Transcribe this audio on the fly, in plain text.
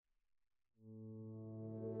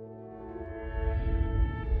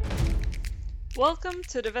Welcome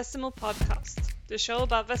to the Vestimo podcast, the show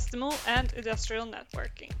about Vestimo and industrial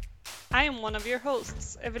networking. I am one of your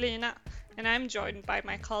hosts, Evelina, and I'm joined by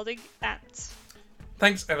my colleague Ant.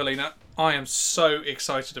 Thanks, Evelina. I am so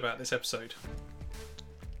excited about this episode.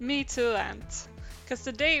 Me too, Ant. Because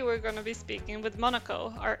today we're going to be speaking with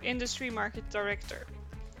Monaco, our industry market director.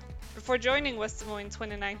 Before joining Vestimo in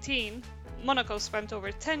 2019, Monaco spent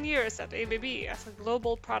over 10 years at ABB as a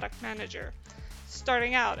global product manager,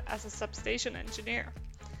 starting out as a substation engineer.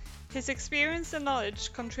 His experience and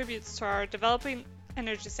knowledge contributes to our developing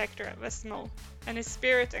energy sector at Vestimo, and his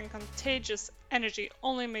spirit and contagious energy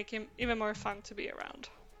only make him even more fun to be around.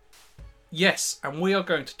 Yes, and we are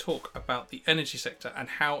going to talk about the energy sector and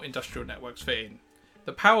how industrial networks fit in.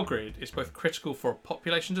 The power grid is both critical for a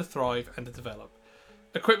population to thrive and to develop.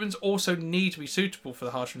 Equipment also need to be suitable for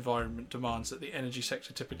the harsh environment demands that the energy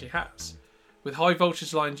sector typically has, with high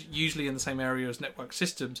voltage lines usually in the same area as network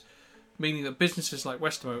systems, meaning that businesses like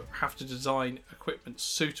Westmo have to design equipment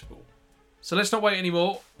suitable. So let's not wait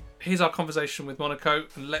anymore. Here's our conversation with Monaco,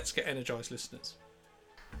 and let's get energized, listeners.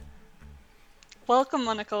 Welcome,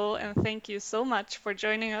 Monaco, and thank you so much for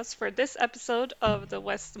joining us for this episode of the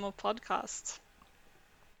Westmo podcast.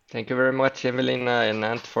 Thank you very much, Evelina and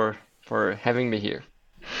Ant, for having me here.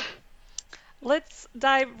 Let's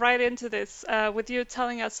dive right into this with you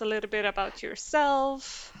telling us a little bit about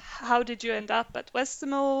yourself. How did you end up at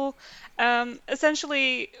Westmo?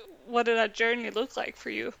 Essentially, what did that journey look like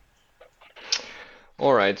for you?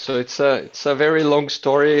 All right, so it's a very long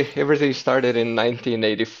story. Everything started in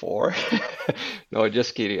 1984. No,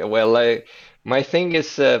 just kidding. Well, my thing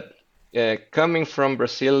is coming from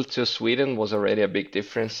Brazil to Sweden was already a big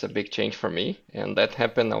difference, a big change for me, and that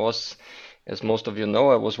happened. As most of you know,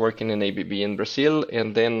 I was working in ABB in Brazil,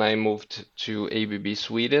 and then I moved to ABB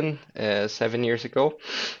Sweden 7 years ago.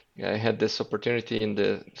 I had this opportunity in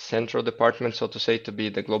the central department, so to say, to be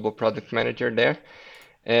the global product manager there,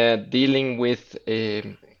 dealing with IC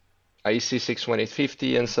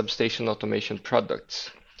 61850 and substation automation products.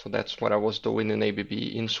 So that's what I was doing in ABB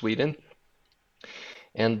in Sweden.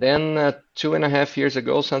 And then 2.5 years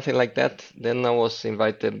ago, something like that, then I was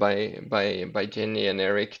invited by Jenny and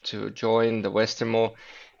Eric to join the Westermo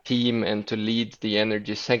team and to lead the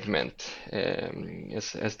energy segment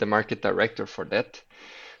as the market director for that.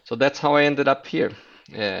 So that's how I ended up here.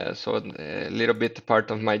 So a little bit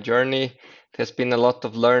part of my journey. It has been a lot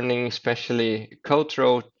of learning, especially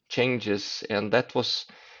cultural changes, and that was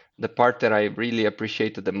the part that I really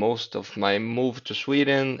appreciated the most of my move to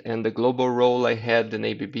Sweden and the global role I had in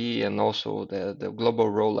ABB, and also the global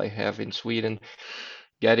role I have in Sweden,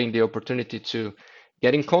 getting the opportunity to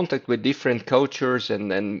get in contact with different cultures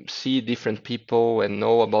and then see different people and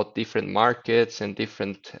know about different markets and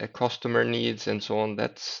different customer needs and so on.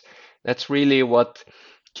 That's really what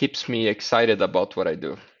keeps me excited about what I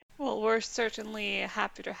do. Well, we're certainly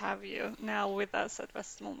happy to have you now with us at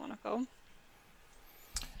Westmo Monaco.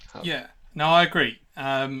 Yeah, no, I agree.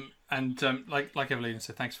 Like Evelina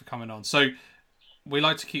said, thanks for coming on. So we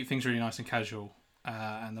like to keep things really nice and casual.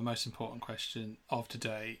 And the most important question of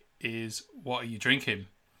today is, what are you drinking?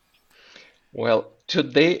 Well,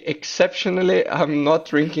 today, exceptionally, I'm not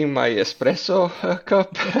drinking my espresso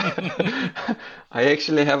cup. I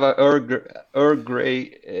actually have a Earl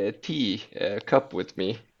Grey tea cup with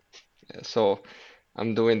me. So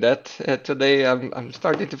I'm doing that today. I'm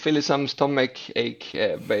starting to feel some stomach ache,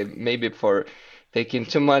 maybe for taking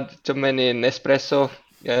too many Nespresso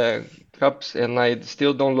cups, and I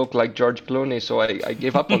still don't look like George Clooney, so I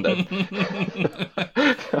gave up on that.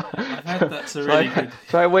 I've heard that's a really good.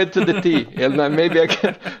 So I went to the tea, and maybe I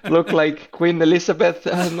can look like Queen Elizabeth.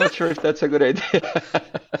 I'm not sure if that's a good idea.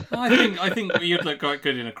 I think you'd look quite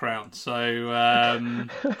good in a crown. So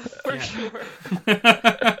For sure.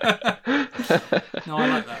 No, I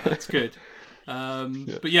like that. That's good.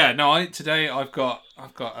 But yeah, no. Today I've got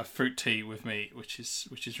a fruit tea with me, which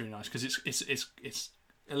is really nice because it's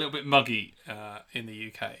a little bit muggy in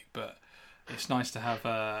the UK, but it's nice to have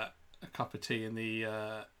a cup of tea in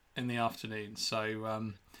the afternoon.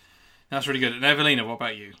 So that's really good. And Evelina, what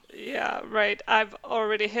about you? Yeah, right. I've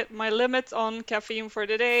already hit my limit on caffeine for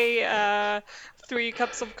today. 3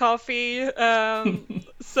 cups of coffee.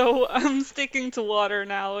 So I'm sticking to water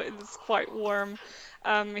now. It's quite warm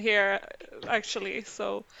here, actually.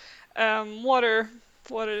 So water,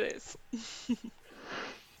 what it is.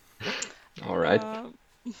 All right.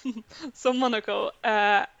 So Monaco,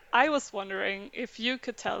 I was wondering if you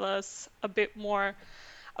could tell us a bit more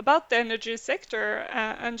about the energy sector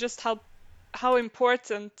and just how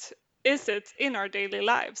important is it in our daily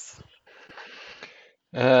lives?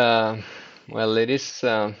 Uh, well, it is.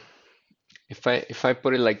 If I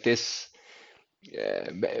put it like this,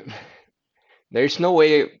 uh, there's no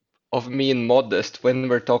way of being modest when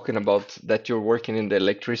we're talking about that you're working in the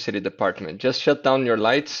electricity department. Just shut down your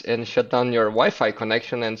lights and shut down your Wi-Fi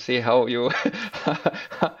connection and see how you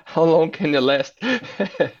how long can you last.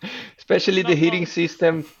 Especially the Not heating long.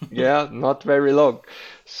 system, yeah, not very long.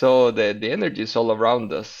 So the energy is all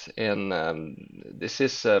around us, and this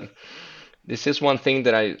is one thing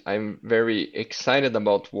that I'm very excited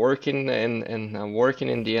about working and working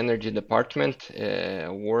in the energy department,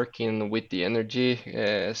 working with the energy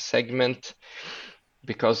segment,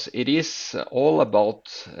 because it is all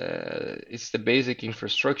about it's the basic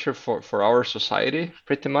infrastructure for our society,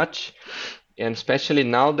 pretty much. And especially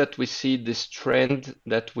now that we see this trend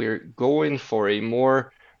that we're going for a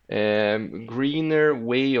more greener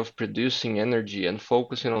way of producing energy and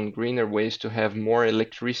focusing on greener ways to have more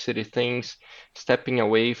electricity things, stepping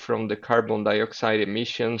away from the carbon dioxide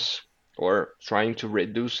emissions or trying to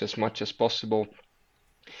reduce as much as possible.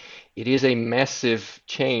 It is a massive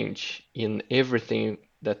change in everything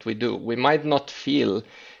that we do. We might not feel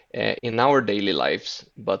in our daily lives,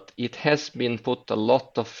 but it has been put a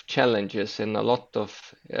lot of challenges and a lot of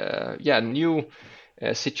new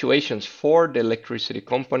situations for the electricity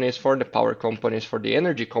companies, for the power companies, for the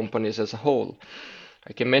energy companies as a whole.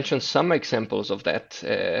 I can mention some examples of that.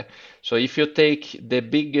 So if you take the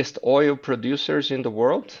biggest oil producers in the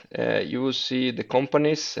world, you will see the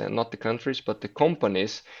companies, not the countries, but the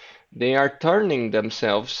companies, they are turning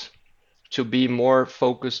themselves to be more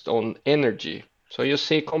focused on energy. So you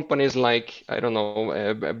see companies like, I don't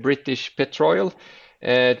know, British Petroil,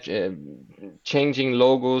 changing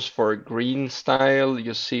logos for green style.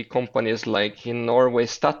 You see companies like in Norway,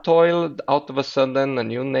 Statoil, out of a sudden a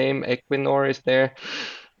new name, Equinor is there,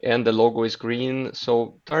 and the logo is green.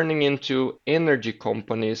 So turning into energy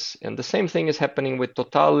companies, and the same thing is happening with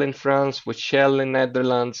Total in France, with Shell in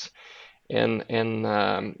Netherlands, and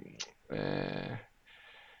uh,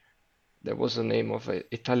 there was a name of an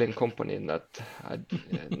Italian company that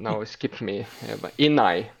now escaped me, but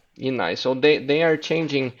Inai. So they are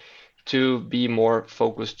changing to be more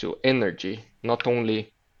focused to energy, not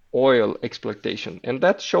only oil exploitation, and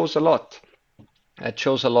that shows a lot. That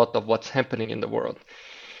shows a lot of what's happening in the world,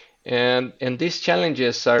 and these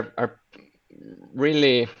challenges are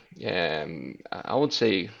really, I would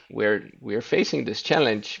say we're facing this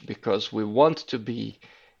challenge because we want to be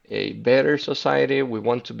a better society. We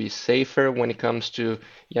want to be safer when it comes to,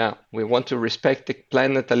 yeah, we want to respect the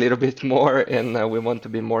planet a little bit more, and we want to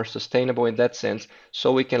be more sustainable in that sense,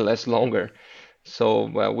 so we can last longer. So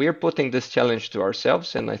we're putting this challenge to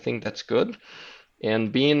ourselves, and I think that's good.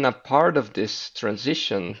 And being a part of this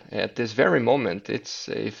transition at this very moment, it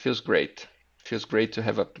feels great. It feels great to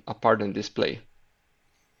have a part in this play.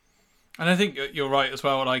 And I think you're right as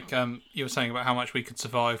well. Like you were saying about how much we could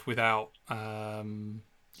survive without,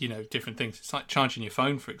 different things. It's like charging your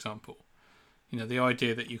phone, for example. The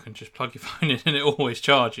idea that you can just plug your phone in and it always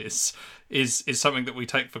charges is something that we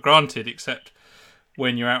take for granted. Except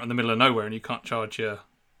when you're out in the middle of nowhere and you can't charge your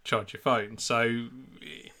phone. So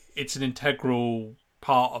it's an integral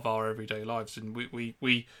part of our everyday lives, and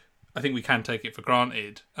we I think we can take it for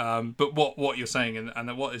granted. But what you're saying,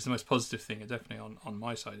 and what is the most positive thing, definitely on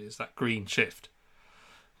my side, is that green shift.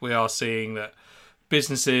 We are seeing that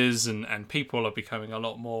businesses and people are becoming a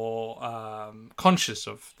lot more conscious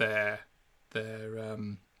of their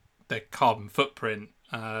carbon footprint.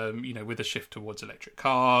 With a shift towards electric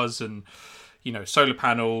cars and solar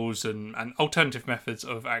panels and alternative methods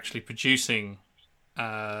of actually producing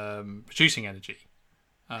energy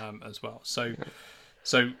as well. So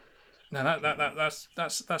now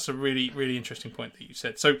that's a really really interesting point that you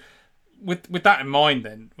said. So with that in mind,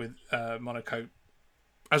 then with Monaco,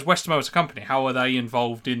 as Westermo as a company, how are they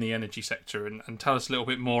involved in the energy sector? And tell us a little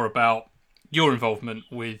bit more about your involvement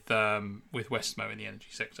with Westermo in the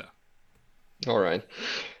energy sector. All right.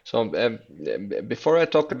 So before I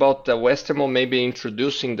talk about Westermo, maybe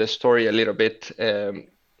introducing the story a little bit.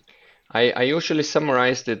 I usually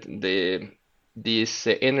summarize this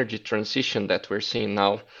energy transition that we're seeing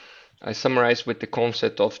now. I summarize with the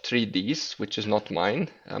concept of 3Ds, which is not mine.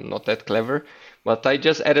 I'm not that clever, but I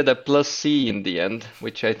just added a plus C in the end,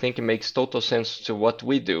 which I think makes total sense to what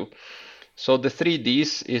we do. So the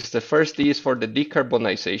 3Ds is the first D is for the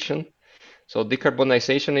decarbonization. So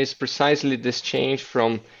decarbonization is precisely this change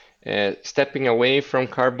from stepping away from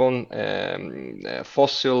carbon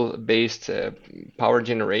fossil-based power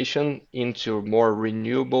generation into more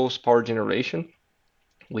renewables power generation,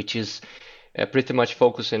 which is pretty much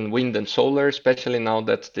focused in wind and solar, especially now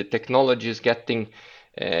that the technology is getting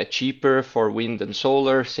cheaper for wind and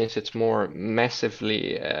solar since it's more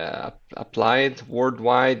massively applied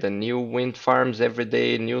worldwide, and new wind farms every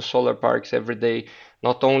day, new solar parks every day,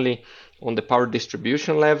 not only on the power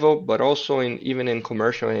distribution level, but also in even in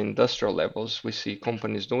commercial and industrial levels. We see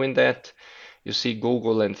companies doing that. You see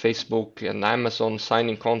Google and Facebook and Amazon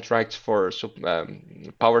signing contracts for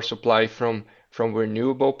power supply from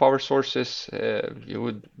renewable power sources. You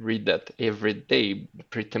would read that every day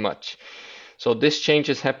pretty much. So this change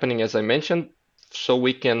is happening, as I mentioned, so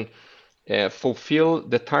we can fulfill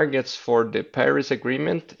the targets for the Paris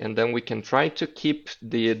Agreement, and then we can try to keep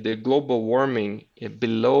the global warming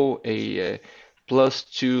below a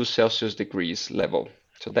 +2 Celsius degrees level.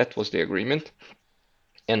 So that was the agreement,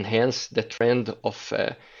 and hence the trend of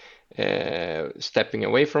stepping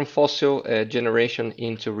away from fossil generation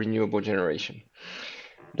into renewable generation.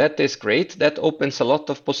 That is great. That opens a lot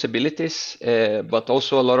of possibilities, but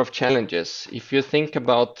also a lot of challenges. If you think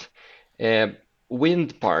about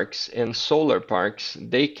wind parks and solar parks,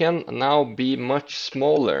 they can now be much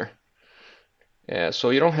smaller. So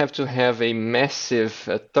you don't have to have a massive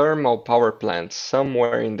thermal power plant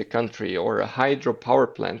somewhere in the country, or a hydro power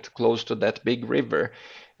plant close to that big river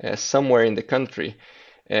somewhere in the country.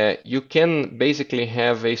 You can basically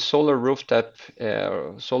have a solar rooftop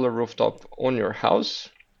on your house,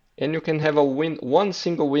 and you can have one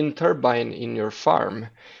single wind turbine in your farm,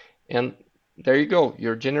 and there you go,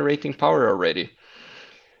 you're generating power already.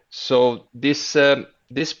 So this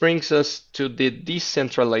brings us to the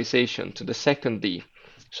decentralization, to the second D.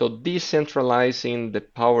 So decentralizing the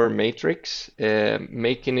power matrix,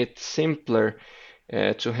 making it simpler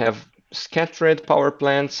to have scattered power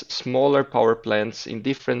plants, smaller power plants in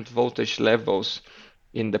different voltage levels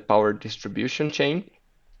in the power distribution chain,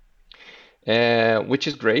 which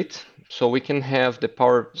is great. So we can have the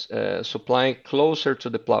power supply closer to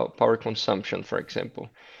the power consumption, for example.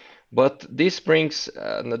 But this brings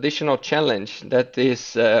an additional challenge, that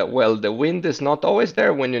is, well, the wind is not always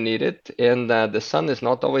there when you need it, and the sun is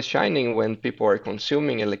not always shining when people are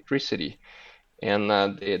consuming electricity. And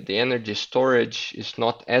the energy storage is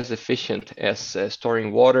not as efficient as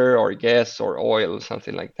storing water or gas or oil,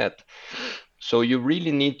 something like that. So you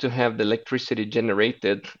really need to have the electricity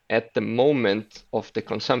generated at the moment of the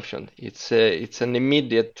consumption. It's an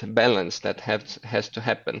immediate balance that has to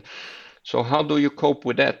happen. So how do you cope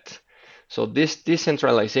with that? So this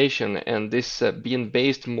decentralization and this being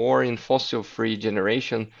based more in fossil-free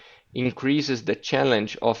generation increases the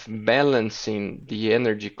challenge of balancing the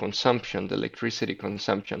energy consumption, the electricity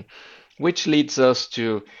consumption, which leads us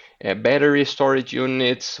to battery storage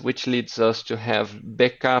units, which leads us to have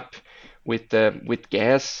backup with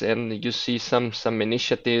gas, and you see some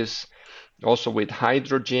initiatives also with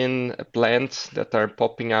hydrogen plants that are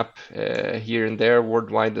popping up here and there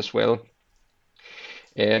worldwide as well.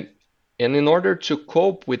 And in order to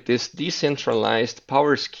cope with this decentralized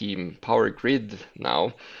power scheme, power grid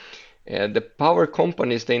now, the power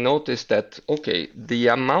companies, they noticed that, okay, the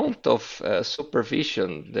amount of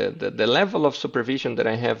supervision, the level of supervision that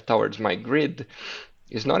I have towards my grid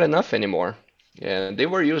is not enough anymore. They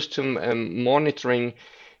were used to monitoring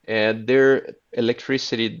their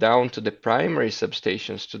electricity down to the primary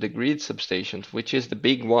substations, to the grid substations, which is the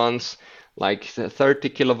big ones, like the 30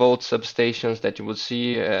 kilovolt substations that you would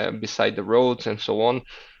see beside the roads and so on.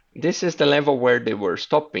 This is the level where they were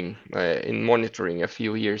stopping in monitoring a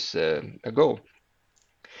few years ago.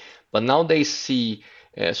 But now they see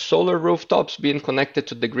solar rooftops being connected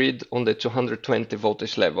to the grid on the 220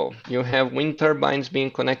 voltage level. You have wind turbines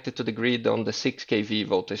being connected to the grid on the 6 kV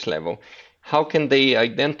voltage level. How can they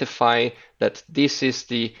identify that this is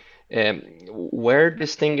the where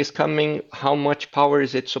this thing is coming, how much power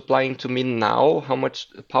is it supplying to me now, how much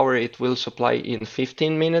power it will supply in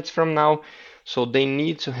 15 minutes from now? So they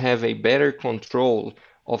need to have a better control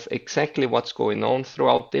of exactly what's going on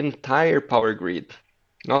throughout the entire power grid,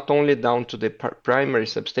 not only down to the primary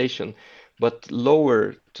substation, but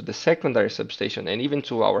lower to the secondary substation and even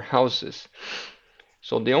to our houses.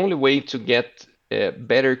 So the only way to get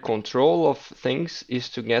better control of things is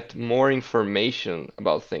to get more information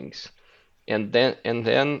about things. And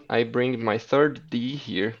then I bring my third D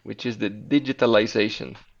here, which is the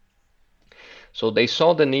digitalization. So they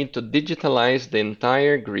saw the need to digitalize the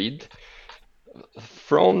entire grid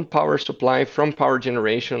from power supply, from power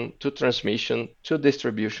generation to transmission to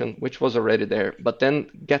distribution, which was already there, but then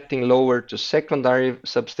getting lower to secondary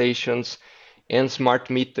substations and smart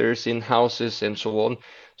meters in houses and so on.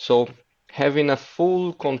 So having a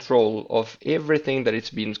full control of everything that is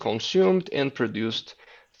being consumed and produced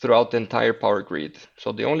throughout the entire power grid.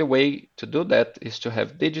 So the only way to do that is to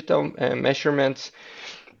have digital measurements,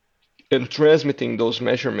 and transmitting those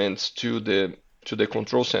measurements to the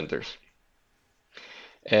control centers.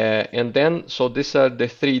 And then, so these are the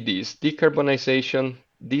 3Ds: decarbonization,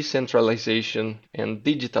 decentralization, and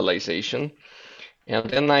digitalization. And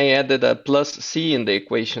then I added a plus C in the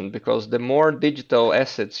equation, because the more digital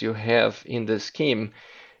assets you have in the scheme,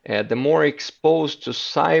 the more exposed to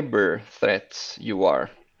cyber threats you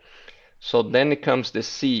are. So then it comes the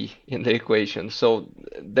C in the equation. So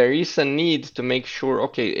there is a need to make sure,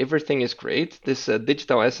 okay, everything is great. These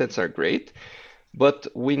digital assets are great, but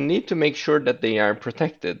we need to make sure that they are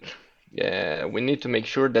protected. We need to make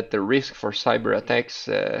sure that the risk for cyber attacks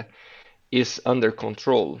is under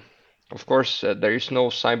control. Of course, there is no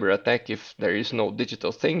cyber attack if there is no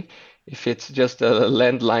digital thing. If it's just a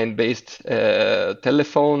landline-based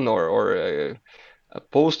telephone or a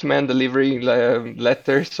postman delivering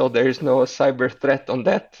letters, so there is no cyber threat on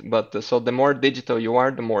that. But so the more digital you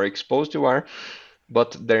are, the more exposed you are.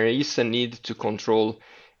 But there is a need to control,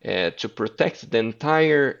 to protect the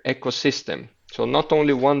entire ecosystem. So not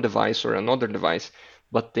only one device or another device,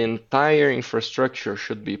 but the entire infrastructure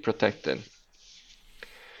should be protected.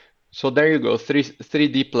 So there you go,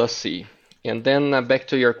 3D plus C. And then back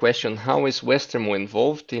to your question, how is Westermo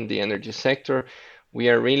involved in the energy sector? We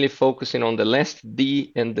are really focusing on the last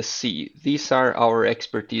D and the C. These are our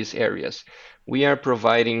expertise areas. We are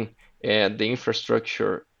providing the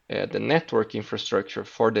infrastructure, the network infrastructure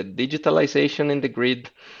for the digitalization in the grid,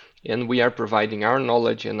 and we are providing our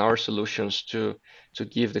knowledge and our solutions to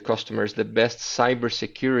give the customers the best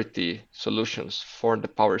cybersecurity solutions for the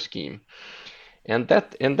power scheme. And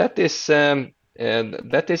that is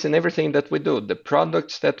in everything that we do. The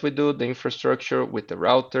products that we do, the infrastructure with the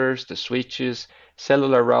routers, the switches,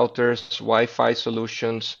 cellular routers, Wi-Fi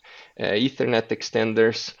solutions, Ethernet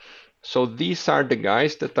extenders. So these are the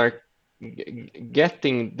guys that are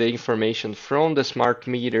getting the information from the smart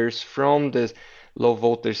meters, from the low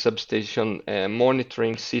voltage substation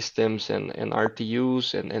monitoring systems and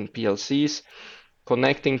RTUs and PLCs,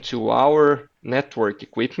 connecting to our network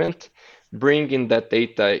equipment, bringing that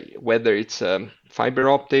data, whether it's a fiber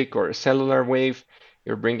optic or a cellular wave,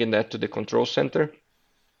 you're bringing that to the control center.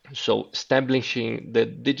 So establishing the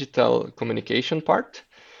digital communication part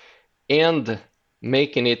and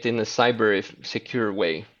making it in a cyber secure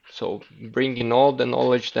way. So bringing all the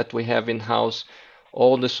knowledge that we have in-house,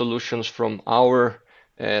 all the solutions from our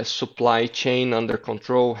supply chain under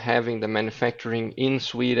control, having the manufacturing in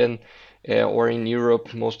Sweden or in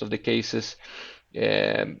Europe, most of the cases,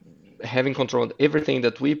 having control of everything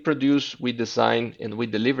that we produce, we design, and we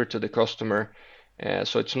deliver to the customer.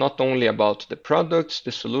 So it's not only about the products,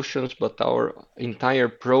 the solutions, but our entire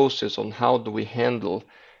process on how do we handle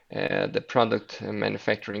the product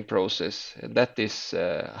manufacturing process. That is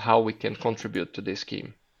how we can contribute to this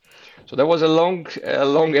scheme. So that was a long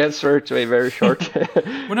answer to a very short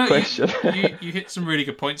question. You hit some really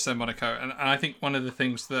good points there, Monaco, and I think one of the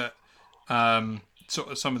things that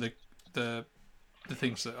sort of some of the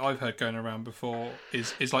things that I've heard going around before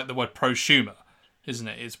is like the word prosumer, isn't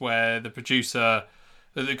it? Is where the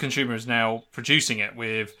consumer is now producing it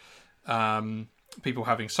with people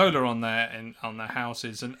having solar on their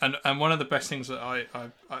houses, and one of the best things that I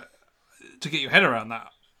to get your head around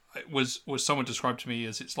that was someone described to me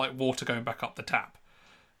as it's like water going back up the tap.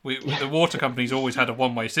 The water companies always had a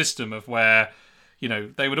one-way system of where, you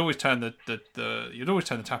know, they would always turn you'd always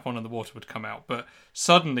turn the tap on and the water would come out. But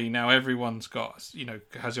suddenly now everyone's got, you know,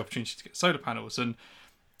 has the opportunity to get solar panels, and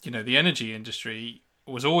you know the energy industry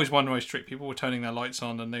was always one-way street. People were turning their lights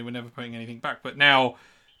on and they were never putting anything back. But now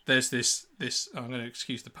there's this I'm going to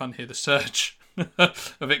excuse the pun here, the surge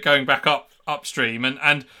of it going back upstream,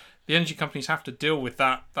 and the energy companies have to deal with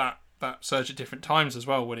that surge at different times as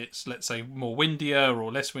well, when it's, let's say, more windier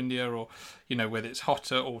or less windier, or, you know, whether it's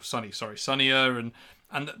hotter or sunnier, and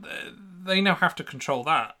they now have to control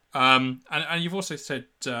that. And you've also said,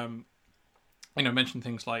 you know, mentioned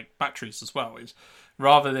things like batteries as well, is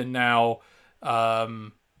rather than now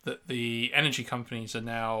that the energy companies are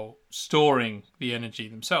now storing the energy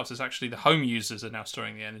themselves, it's actually the home users are now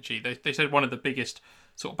storing the energy. They said one of the biggest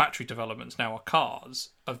sort of battery developments now are cars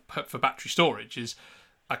for battery storage. Is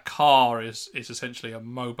a car is essentially a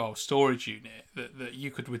mobile storage unit that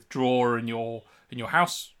you could withdraw in your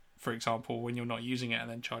house, for example, when you're not using it, and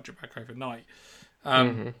then charge it back overnight.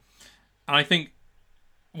 And I think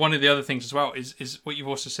one of the other things as well is what you've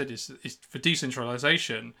also said is for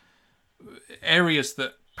decentralization, areas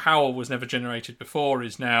that power was never generated before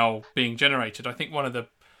is now being generated. I think one of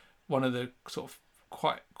the sort of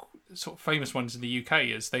quite sort of famous ones in the UK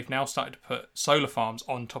is they've now started to put solar farms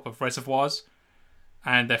on top of reservoirs,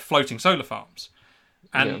 and they're floating solar farms.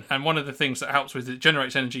 Yeah. And one of the things that helps with it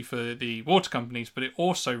generates energy for the water companies, but it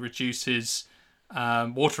also reduces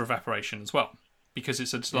water evaporation as well, because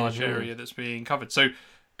it's a large area that's being covered. So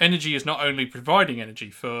energy is not only providing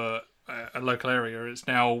energy for a local area, it's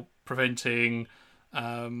now preventing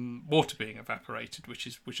water being evaporated, which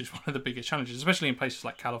is one of the biggest challenges, especially in places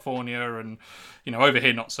like California, and over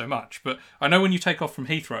here not so much. But I know when you take off from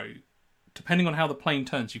Heathrow, depending on how the plane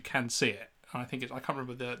turns, you can see it. And I think I can't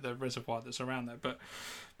remember the reservoir that's around there, but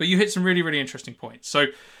you hit some really, really interesting points. So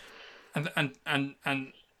and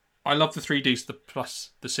I love the 3Ds, the plus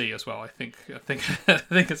the C as well. I think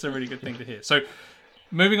it's a really good thing to hear. So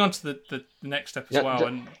moving on to the next step as well.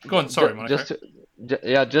 And go on, sorry, Monaco.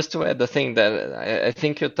 Just to add the thing that I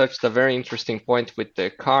think you touched a very interesting point with the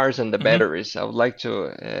cars and the batteries. I would like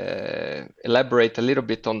to elaborate a little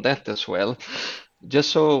bit on that as well,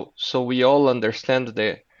 just so we all understand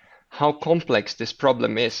how complex this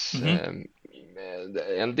problem is.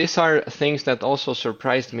 And these are things that also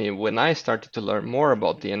surprised me when I started to learn more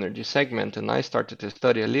about the energy segment and I started to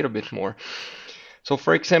study a little bit more. So,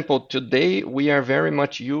 for example, today we are very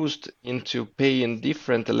much used into paying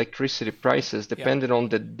different electricity prices depending on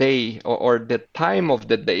the day or the time of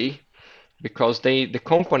the day, because the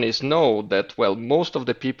companies know that, well, most of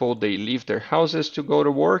the people, they leave their houses to go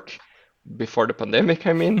to work before the pandemic,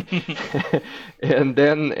 I mean, and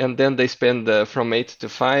then they spend from 8 to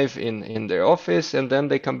 5 in their office, and then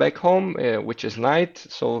they come back home, which is night,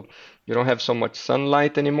 so you don't have so much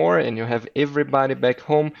sunlight anymore, and you have everybody back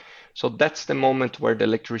home. So that's the moment where the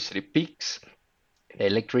electricity peaks, the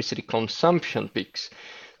electricity consumption peaks.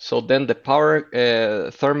 So then the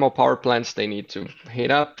thermal power plants, they need to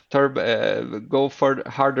heat up, go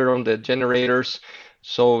harder on the generators.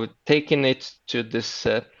 So taking it to this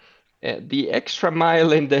the extra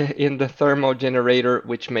mile in the thermal generator,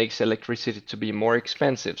 which makes electricity to be more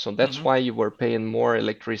expensive. So that's why you were paying more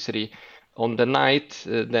electricity on the night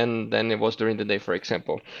than it was during the day, for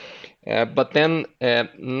example. But then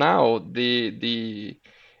now if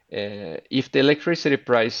the electricity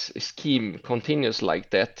price scheme continues like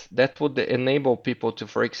that, that would enable people to,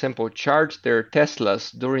 for example, charge their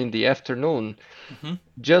Teslas during the afternoon,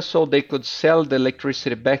 just so they could sell the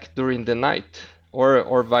electricity back during the night,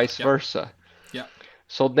 or vice versa. Yeah.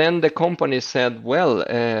 So then the company said, well,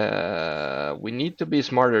 we need to be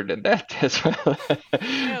smarter than that as well.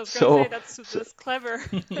 Yeah, I was going to say that's clever.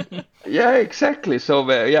 Yeah, exactly. So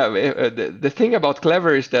the thing about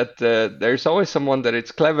clever is that there's always someone that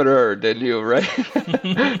is cleverer than you, right?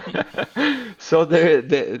 So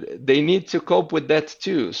they need to cope with that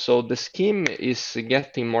too. So the scheme is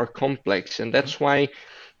getting more complex, and that's why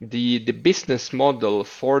the business model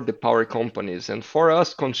for the power companies and for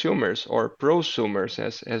us consumers or prosumers,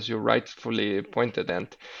 as you rightfully pointed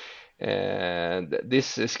at,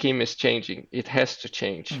 this scheme is changing. It has to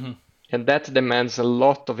change. And that demands a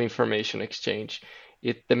lot of information exchange.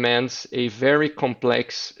 It demands a very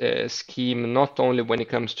complex scheme, not only when it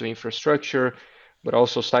comes to infrastructure, but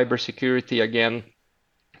also cybersecurity again,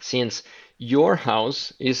 since your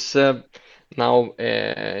house is now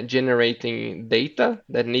generating data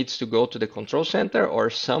that needs to go to the control center or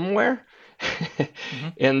somewhere.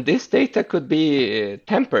 And this data could be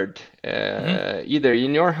tampered, either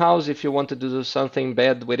in your house if you want to do something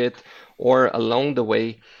bad with it, or along the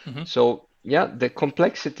way. So yeah, the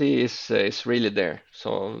complexity is really there.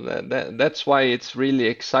 So that's why it's really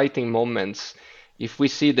exciting moments. If we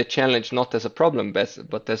see the challenge not as a problem,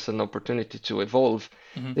 but as an opportunity to evolve,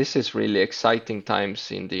 this is really exciting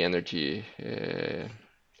times in the energy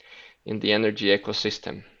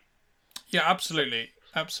ecosystem. Yeah, absolutely.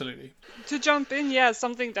 To jump in,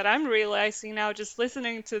 something that I'm realizing now, just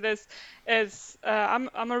listening to this, is I'm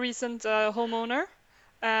a recent homeowner,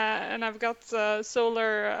 and I've got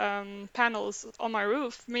solar panels on my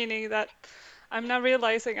roof, meaning that I'm now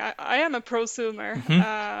realizing I am a prosumer,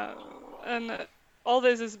 and all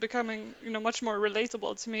this is becoming, much more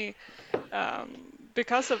relatable to me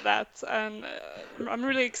because of that, and I'm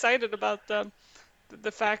really excited about the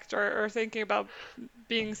fact or thinking about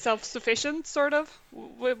being self-sufficient, sort of,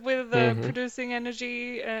 with producing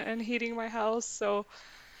energy and heating my house. So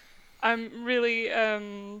I'm really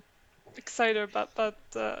excited about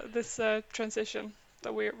this transition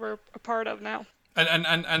that we're a part of now.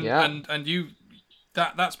 And you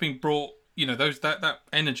that's being brought. That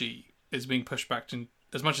energy is being pushed back in,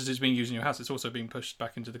 as much as it's being used in your house. It's also being pushed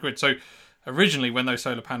back into the grid. So originally, when those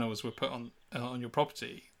solar panels were put on your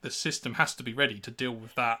property, the system has to be ready to deal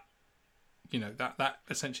with that. That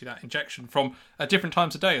essentially that injection from at different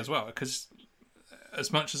times of day as well. Because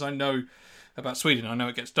as much as I know about Sweden, I know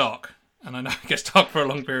it gets dark, and I know it gets dark for a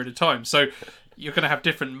long period of time. So you're going to have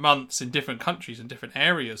different months in different countries and different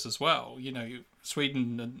areas as well.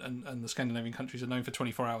 Sweden and the Scandinavian countries are known for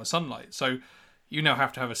 24-hour sunlight, so you now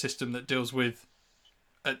have to have a system that deals with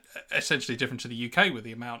essentially different to the UK with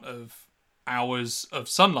the amount of hours of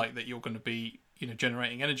sunlight that you're going to be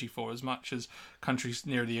generating energy for, as much as countries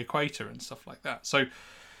near the equator and stuff like that. So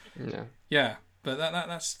yeah, but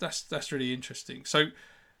that's really interesting. So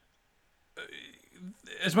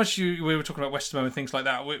as much as we were talking about Westermo and things like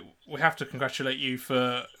that, we have to congratulate you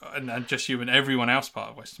for, and just you and everyone else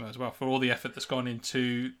part of Westermo as well, for all the effort that's gone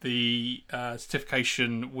into the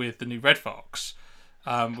certification with the new Red Fox,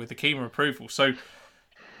 with the KEMA approval. So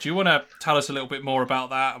do you want to tell us a little bit more about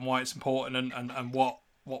that and why it's important, and what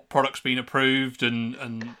product's been approved,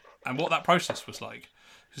 and what that process was like?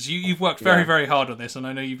 Because you've worked very, very hard on this, and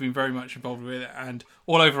I know you've been very much involved with it. And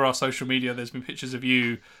all over our social media, there's been pictures of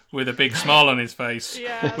you with a big smile on his face,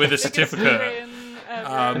 with a certificate.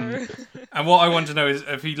 And what I want to know is,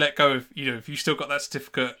 if you let go of, if you still got that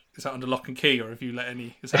certificate, is that under lock and key, or have you let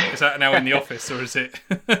any? Is that now in the office, or is it?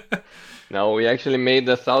 No, we actually made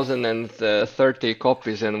 1,030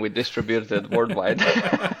 copies, and we distributed worldwide,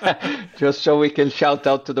 just so we can shout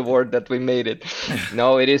out to the world that we made it.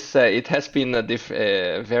 No, it is. It has been a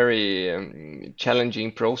very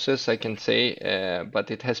challenging process, I can say,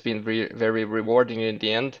 but it has been very rewarding in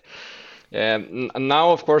the end.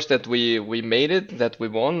 Now, of course, that we made it, that we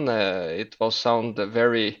won, it will sound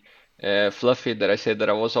very fluffy that I said that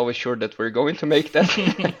I was always sure that we're going to make that.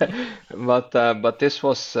 but this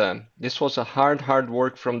was a hard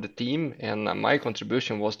work from the team, and my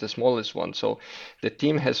contribution was the smallest one. So the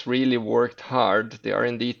team has really worked hard. The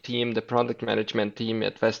R&D team, the product management team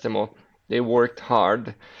at Westermo, they worked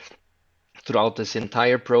hard throughout this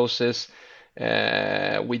entire process.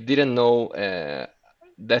 We didn't know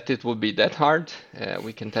that it would be that hard,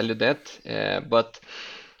 we can tell you that, but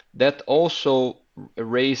that also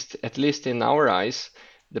raised, at least in our eyes,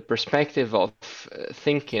 the perspective of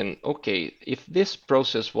thinking, okay, if this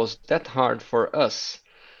process was that hard for us,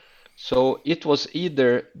 so it was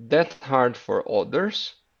either that hard for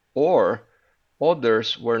others, or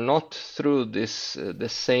others were not through this the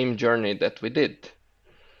same journey that we did.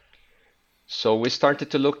 So we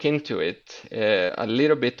started to look into it a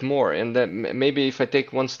little bit more, and maybe if I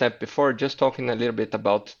take one step before, just talking a little bit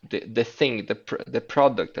about the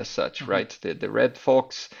product as such, right? The Red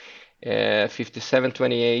Fox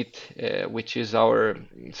 5728, which is our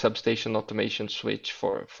substation automation switch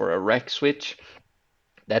for a rack switch.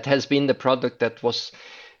 That has been the product that was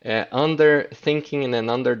under thinking and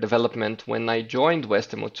under development when I joined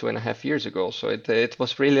Westermo 2.5 years ago. So it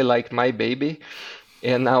was really like my baby.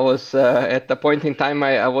 And I was at the point in time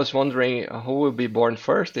I was wondering who will be born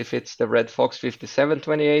first, if it's the Red Fox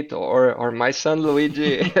 5728 or my son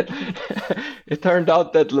Luigi. It turned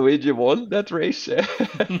out that Luigi won that race.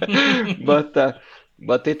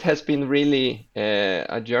 But it has been really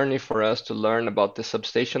a journey for us to learn about the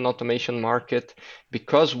substation automation market,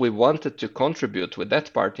 because we wanted to contribute with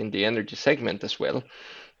that part in the energy segment as well.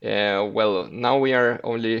 Well, now we are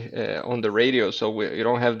only on the radio, so you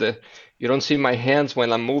don't see my hands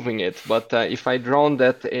when I'm moving it. But if I drawn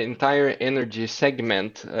that entire energy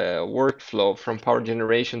segment workflow from power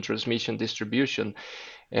generation, transmission, distribution,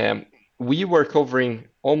 we were covering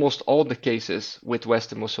almost all the cases with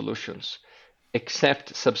Westermo solutions,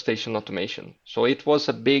 except substation automation. So it was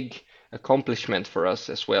a big accomplishment for us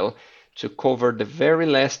as well to cover the very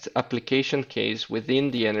last application case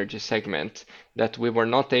within the energy segment that we were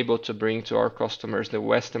not able to bring to our customers the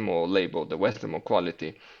Westermo label, the Westermo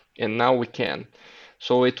quality, and now we can.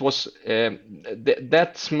 So it was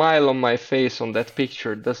that smile on my face on that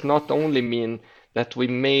picture does not only mean that we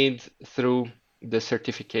made through the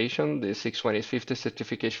certification, the 61850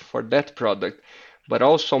 certification for that product, but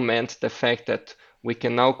also meant the fact that we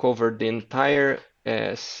can now cover the entire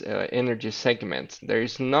energy segment. There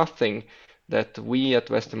is nothing that we at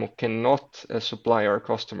Westermo cannot supply our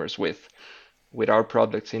customers with our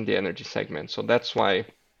products in the energy segment. So that's why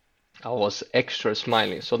I was extra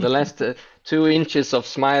smiling. So the last 2 inches of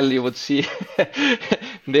smile you would see,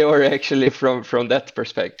 they were actually from that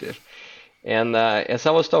perspective. And as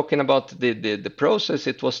I was talking about the process,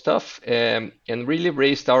 it was tough, and really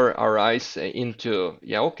raised our eyes into,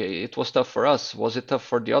 okay, it was tough for us. Was it tough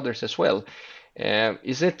for the others as well?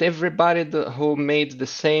 Is it everybody who made the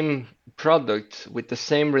same product with the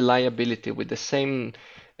same reliability, with the same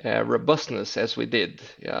robustness as we did?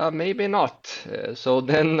 Yeah, maybe not. So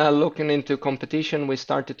then looking into competition, we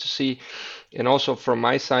started to see, and also from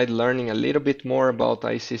my side, learning a little bit more about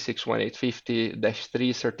IC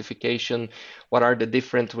 61850-3 certification. What are the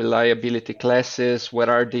different reliability classes? What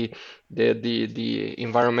are the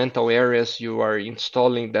environmental areas you are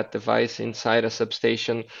installing that device inside a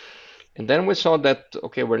substation? And then we saw that,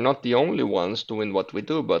 okay, we're not the only ones doing what we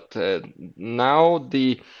do, but now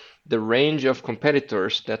the range of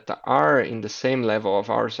competitors that are in the same level of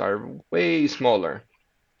ours are way smaller.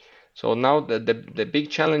 So now the big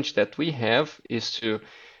challenge that we have is to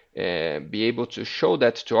be able to show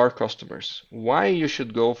that to our customers. Why you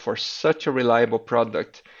should go for such a reliable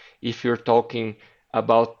product if you're talking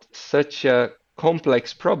about such a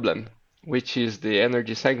complex problem, which is the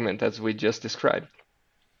energy segment as we just described.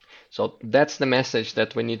 So that's the message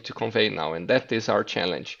that we need to convey now, and that is our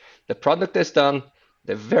challenge. The product is done.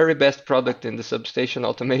 The very best product in the substation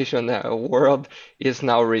automation world is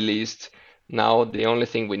now released. Now the only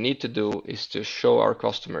thing we need to do is to show our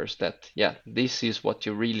customers that, yeah, this is what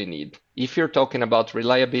you really need. If you're talking about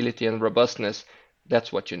reliability and robustness,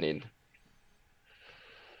 that's what you need.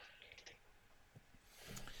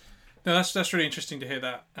 No, that's really interesting to hear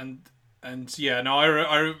that, and yeah, no,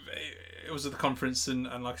 I it was at the conference, and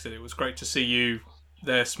like I said, it was great to see you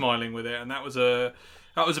there smiling with it, and that was a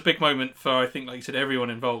big moment for, I think, like you said, everyone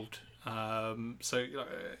involved. So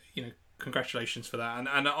congratulations for that,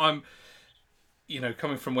 and I'm,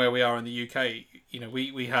 coming from where we are in the UK,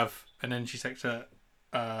 we have an energy sector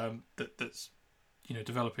that's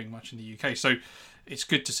developing much in the UK. So it's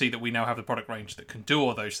good to see that we now have the product range that can do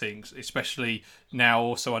all those things, especially now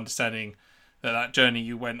also understanding that journey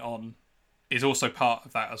you went on is also part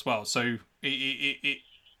of that as well. So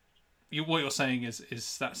what you're saying is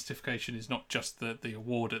that certification is not just the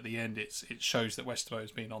award at the end. It shows that Westermo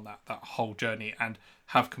has been on that whole journey and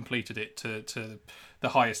have completed it to the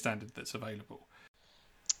highest standard that's available.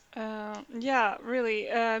 Yeah, really.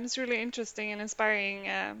 It's really interesting and inspiring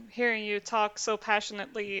hearing you talk so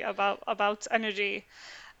passionately about energy.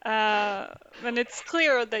 And it's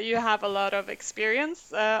clear that you have a lot of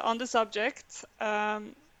experience on the subject.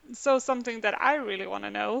 So something that I really want to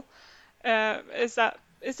know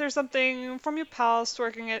is there something from your past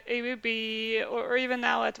working at ABB or even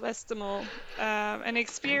now at Westermo, any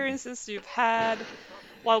experiences you've had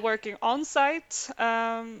while working on site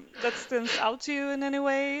that stands out to you in any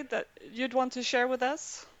way that you'd want to share with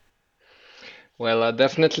us? Well,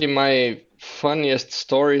 definitely my funniest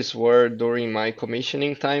stories were during my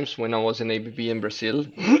commissioning times when I was in ABB in Brazil,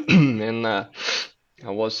 and I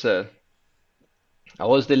was uh, I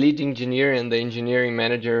was the lead engineer and the engineering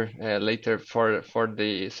manager later for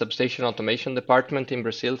the substation automation department in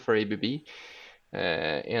Brazil for ABB.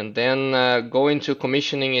 And then going to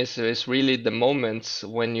commissioning is really the moments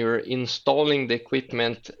when you're installing the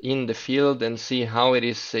equipment in the field and see how it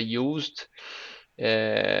is used,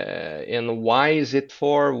 and why is it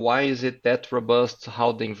for, why is it that robust,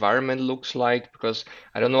 how the environment looks like. Because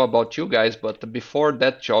I don't know about you guys, but before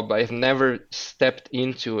that job, I've never stepped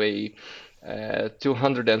into a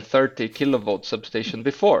 230 kilovolt substation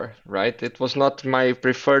before, right? It was not my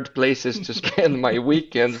preferred places to spend my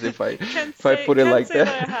weekends if I put it Can't like say that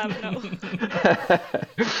I have, no. that.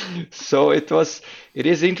 So it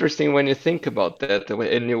is interesting when you think about that,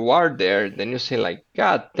 and you are there, then you say like,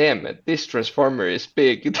 God damn it, this transformer is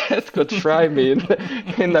big. That could fry me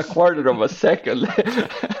in a quarter of a second.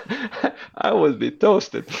 I would be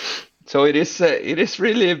toasted. So it is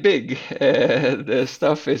really big. The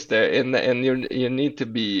stuff is there, and you need to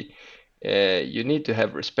be you need to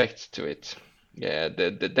have respect to it. Yeah,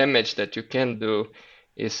 the damage that you can do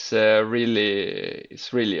is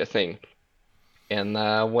really a thing. And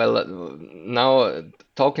now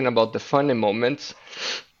talking about the funny moments,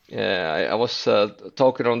 I was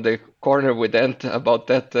talking on the corner with Ant about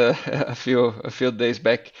that a few days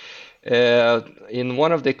back. In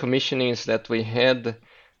one of the commissionings that we had,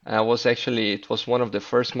 it was one of the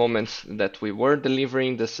first moments that we were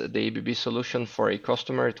delivering the ABB solution for a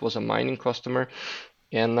customer. It was a mining customer,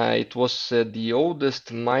 and it was the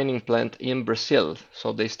oldest mining plant in Brazil.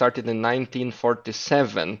 So they started in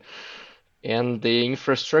 1947, and the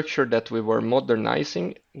infrastructure that we were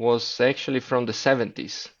modernizing was actually from the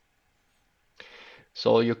 70s.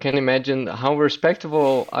 So you can imagine how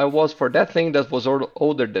respectable I was for that thing that was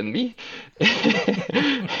older than me.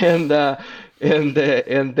 and and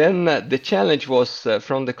then the challenge was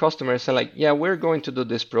from the customers, like, yeah, we're going to do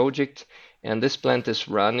this project, and this plant is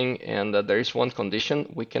running, and there is one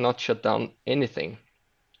condition: we cannot shut down anything,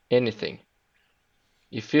 anything.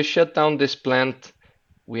 If you shut down this plant,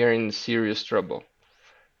 we are in serious trouble.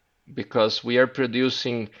 because we are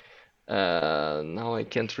producing, now I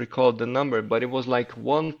can't recall the number, but it was like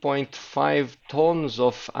 1.5 tons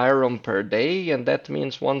of iron per day, and that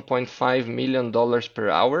means $1.5 million per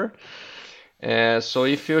hour. So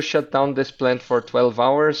if you shut down this plant for 12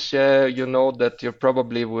 hours, you know that you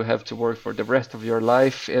probably will have to work for the rest of your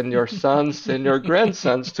life and your sons and your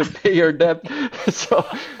grandsons to pay your debt. So,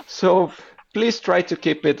 so please try to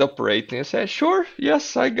keep it operating. I said, sure,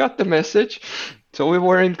 yes, I got the message. So we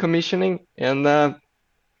were in commissioning, and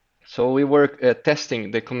so we were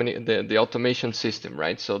testing the automation system,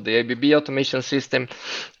 right? So the ABB automation system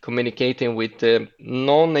communicating with the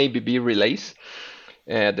non-ABB relays,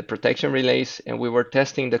 the protection relays, and we were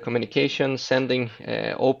testing the communication, sending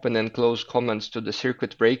open and close commands to the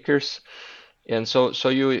circuit breakers. And so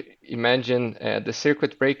you imagine the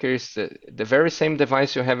circuit breaker is the very same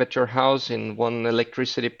device you have at your house in one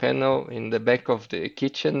electricity panel in the back of the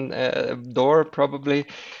kitchen door, probably.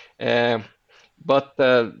 But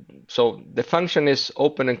so the function is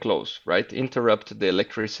open and close, right? Interrupt the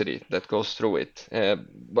electricity that goes through it.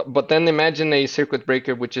 But then imagine a circuit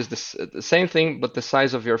breaker which is the same thing but the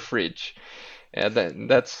size of your fridge.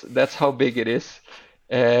 That's how big it is.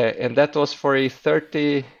 And that was for a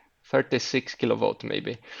 36 kilovolt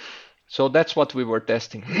maybe. So that's what we were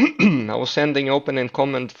testing. I was sending open and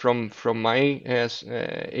command from my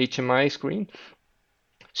HMI screen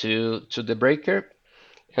to the breaker.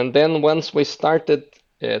 And then once we started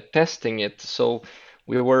testing it, so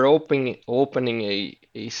we were opening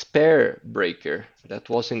a spare breaker that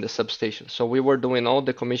was in the substation. So we were doing all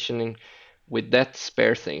the commissioning with that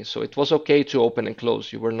spare thing. So it was okay to open and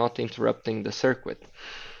close. You were not interrupting the circuit.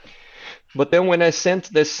 But then when I sent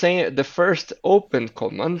the first open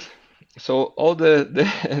command, so all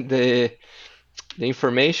the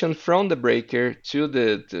information from the breaker to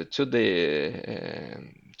the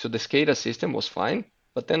SCADA system was fine.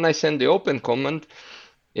 But then I send the open command.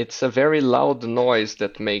 It's a very loud noise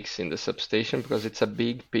that makes in the substation because it's a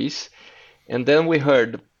big piece. And then we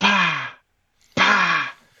heard pa,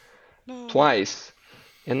 pa, twice.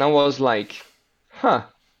 And I was like, huh,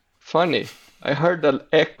 funny. I heard an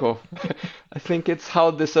echo. I think it's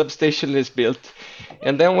how the substation is built.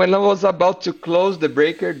 And then when I was about to close the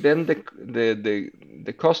breaker, then the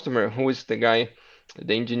customer, who is the guy,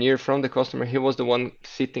 the engineer from the customer, he was the one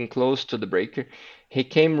sitting close to the breaker. He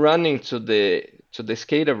came running to the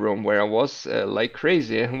SCADA room where I was like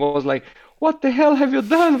crazy and was like, "What the hell have you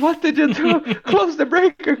done? What did you do? Close the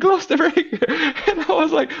breaker, close the breaker." And I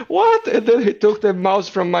was like, "What?" And then he took the mouse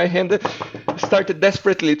from my hand and started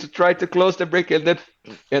desperately to try to close the breaker.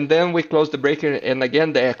 And then we closed the breaker, and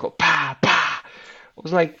again the echo, pa, pa. I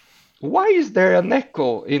was like, "Why is there an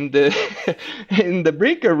echo in the in the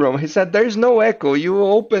breaker room?" He said, "There's no echo. You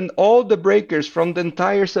opened all the breakers from the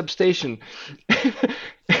entire substation."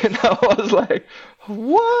 And I was like,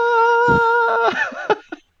 "What?"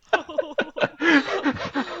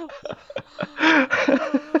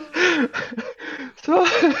 So I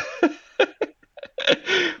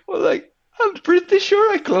was like, "I'm pretty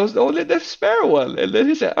sure I closed only the spare one." And then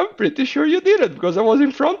he said, "I'm pretty sure you didn't because I was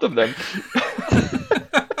in front of them."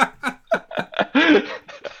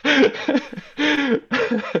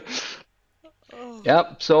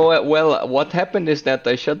 Yeah, so well, what happened is that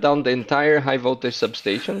I shut down the entire high voltage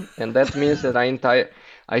substation, and that means that I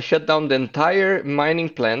shut down the entire mining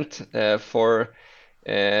plant for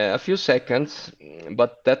a few seconds,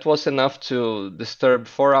 but that was enough to disturb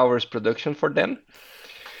 4 hours production for them.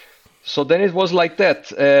 So then it was like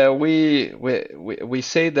that. We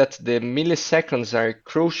say that the milliseconds are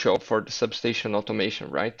crucial for the substation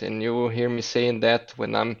automation, right? And you will hear me saying that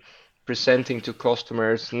when I'm presenting to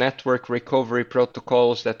customers network recovery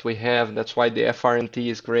protocols that we have. That's why the FRNT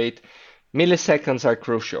is great. Milliseconds are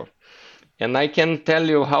crucial. And I can tell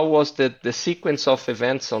you how was the sequence of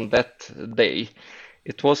events on that day.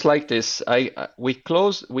 It was like this.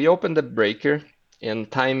 We opened the breaker in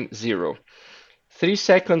time 0. 3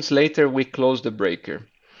 seconds later, we closed the breaker.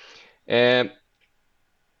 30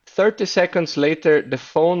 seconds later, the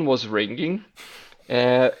phone was ringing.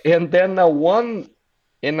 And then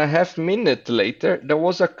 1.5 minutes later, there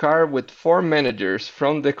was a car with 4 managers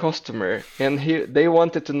from the customer, and they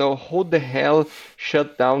wanted to know who the hell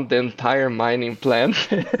shut down the entire mining plant.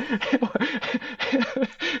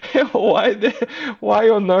 Why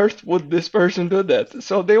on earth would this person do that?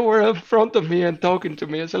 So they were in front of me and talking to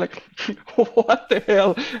me. It's like, what the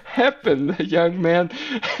hell happened, young man?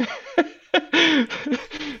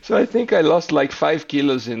 So I think I lost like 5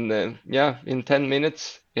 kilos in 10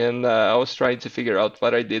 minutes, and I was trying to figure out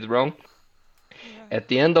what I did wrong. At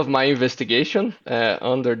the end of my investigation,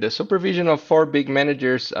 under the supervision of four big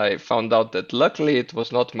managers, I found out that luckily it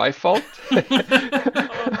was not my fault,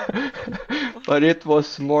 but it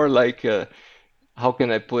was more like, how can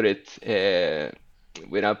I put it, in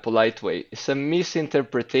a polite way? It's a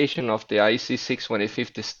misinterpretation of the IEC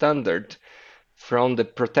 61850 standard from the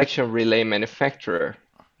protection relay manufacturer,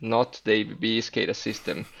 not the ABB SCADA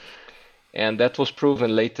system. And that was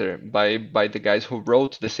proven later by the guys who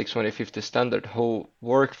wrote the 61850 standard, who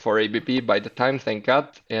worked for ABB by the time, thank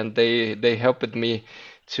God, and they helped me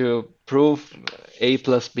to prove A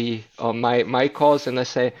plus B on my cause. And I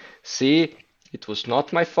say, see, it was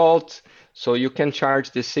not my fault, so you can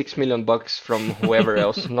charge the $6 million from whoever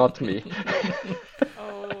else, not me.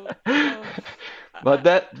 But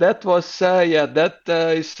that was that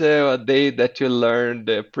is a day that you learn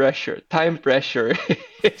the pressure, time pressure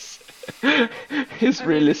is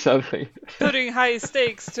really something. Putting high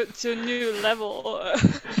stakes to a new level.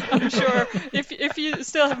 I'm sure if you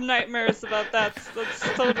still have nightmares about that, that's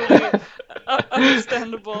totally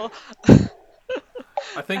understandable.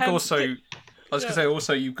 I think also, I was gonna say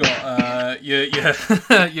also you've got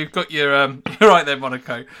you've got your you're right there,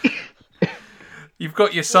 Monaco. You've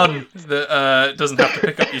got your son that doesn't have to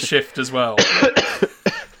pick up your shift as well.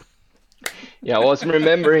 Yeah, I was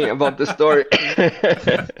remembering about the story.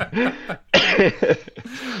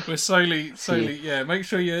 We're slowly, yeah. Make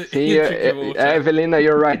sure you drink your water. Evelina,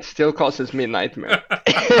 you're right. Still causes me nightmare.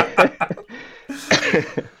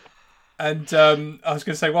 And I was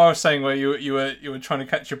going to say, while I was saying where you were trying to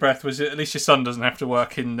catch your breath, was at least your son doesn't have to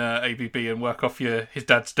work in ABB and work off his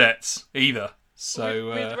dad's debts either.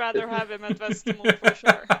 So we'd rather have him at Westermo for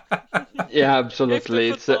sure. Yeah, absolutely.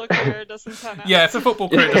 If the football career doesn't pan out. Yeah, if the football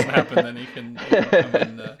career doesn't happen, then he can come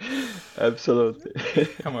in. Absolutely.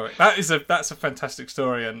 Come on, that's a fantastic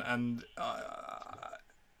story, and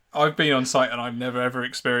I've been on site and I've never ever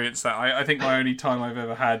experienced that. I think my only time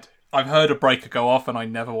I've heard a breaker go off, and I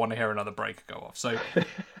never want to hear another breaker go off. So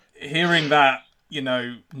hearing that,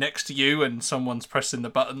 next to you and someone's pressing the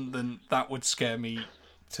button, then that would scare me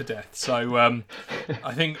to death. So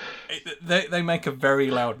I think they make a very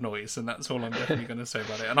loud noise, and that's all I'm definitely going to say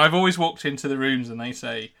about it. And I've always walked into the rooms and they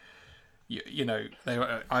say,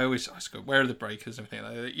 I always ask, where are the breakers and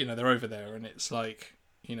everything? They're over there, and it's like,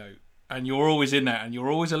 and you're always in there, and you're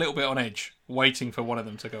always a little bit on edge, waiting for one of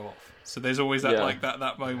them to go off. So there's always that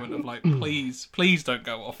that moment of like, please don't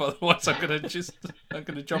go off, otherwise I'm gonna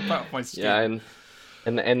jump out of my skin. Yeah,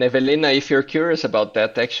 and Evelina, if you're curious about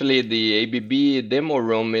that, actually the ABB demo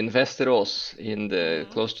room in Västerås,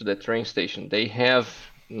 close to the train station, they have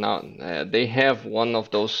one of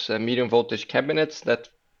those medium voltage cabinets that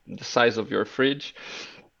the size of your fridge,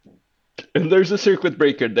 and there's a circuit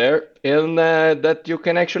breaker there, and that you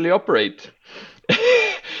can actually operate.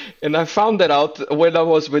 And I found that out when I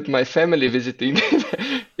was with my family visiting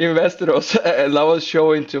in Västerås, and I was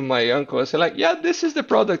showing to my uncle. I said, like, yeah, this is the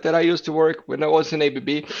product that I used to work when I was in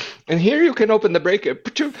ABB, and here you can open the breaker,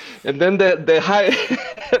 and then the high,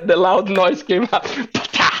 the loud noise came out.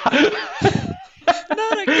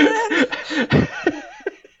 Not again.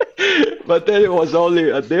 But then it was only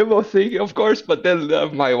a demo thing, of course. But then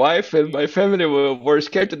my wife and my family were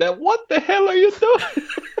scared to death. What the hell are you doing?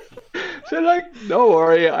 So like, don't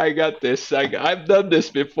worry, I got this. I've done this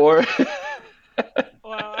before.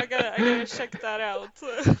 Wow, I gotta check that out.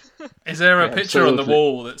 Is there a picture on the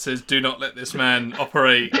wall that says "Do not let this man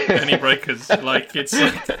operate any breakers"? Like it's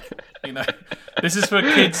like, this is for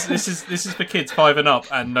kids. This is for kids 5 and up,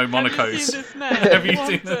 and no Monacos. Have you seen this man? Have you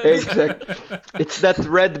seen that? Exactly. It's that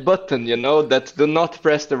red button, that do not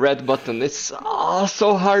press the red button. It's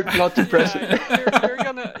so hard not to press it.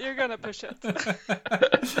 You're gonna push it.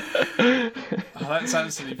 That's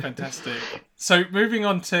absolutely fantastic. So moving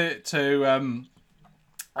on to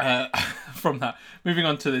from that, moving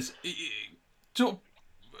on to this,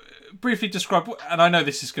 briefly describe, and I know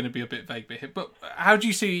this is going to be a bit vague, but how do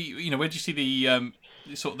you see, where do you see the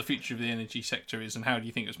sort of the future of the energy sector is, and how do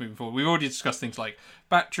you think it's moving forward? We've already discussed things like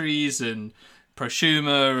batteries and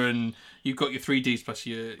prosumer, and you've got your 3Ds plus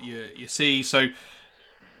your C. So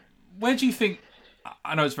where do you think,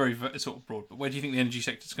 I know it's very sort of broad, but where do you think the energy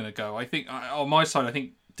sector is going to go? I think on my side, I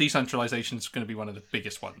think decentralization is going to be one of the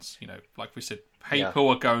biggest ones. Like we said, people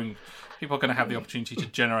are going to have the opportunity to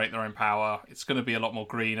generate their own power. It's going to be a lot more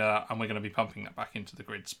greener, and we're going to be pumping that back into the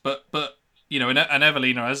grids. But and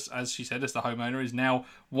Evelina, as she said, as the homeowner, is now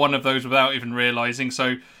one of those without even realizing.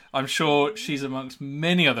 So I'm sure she's amongst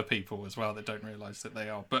many other people as well that don't realize that they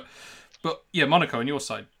are. But yeah, Monaco, on your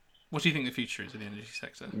side. What do you think the future is in the energy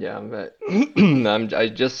sector? Yeah, but I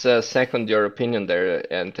just second your opinion there,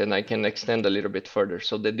 and then I can extend a little bit further.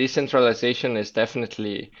 So the decentralization is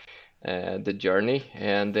definitely the journey,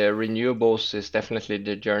 and the renewables is definitely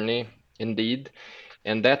the journey indeed,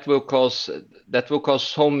 and that will cause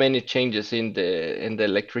so many changes in the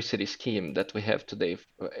electricity scheme that we have today.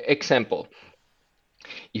 Example,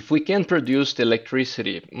 if we can produce the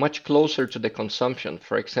electricity much closer to the consumption,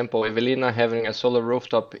 for example, Evelina having a solar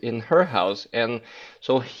rooftop in her house, and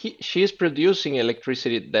so she is producing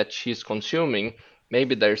electricity that she's consuming.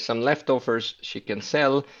 Maybe there's some leftovers she can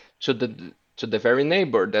sell to the very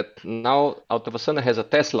neighbor that now out of a sudden has a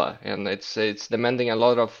Tesla, and it's demanding a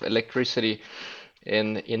lot of electricity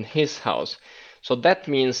in his house. So that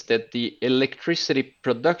means that the electricity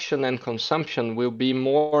production and consumption will be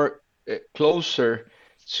more closer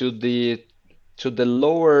to the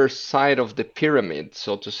lower side of the pyramid,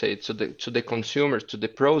 so to say, to the consumers, to the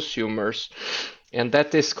prosumers, and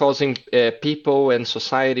that is causing people and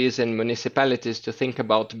societies and municipalities to think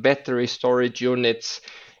about battery storage units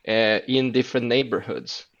in different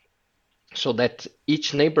neighborhoods, so that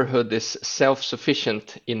each neighborhood is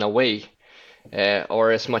self-sufficient in a way,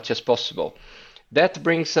 or as much as possible. That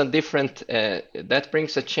brings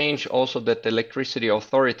a change also that the electricity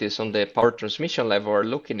authorities on the power transmission level are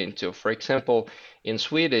looking into. For example, in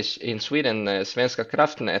Sweden, Svenska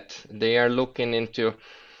kraftnät, they are looking into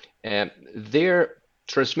their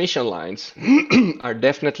transmission lines are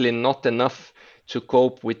definitely not enough to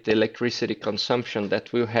cope with the electricity consumption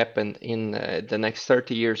that will happen in the next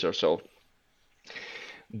 30 years or so.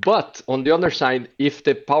 But on the other side, if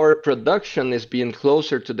the power production is being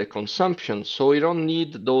closer to the consumption, so you don't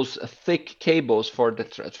need those thick cables for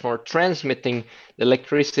transmitting the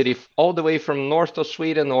electricity all the way from north of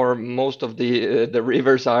Sweden, or most of the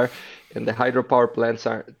rivers are, and the hydropower plants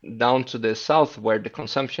are down to the south where the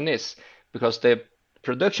consumption is, because the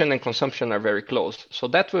production and consumption are very close. So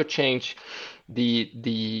that will change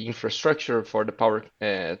the infrastructure for the power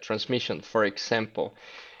transmission, for example.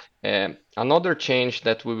 Another change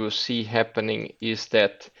that we will see happening is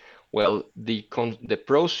that, well, the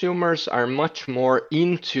prosumers are much more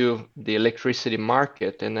into the electricity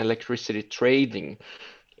market and electricity trading,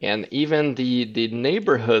 and even the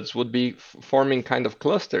neighborhoods would be forming kind of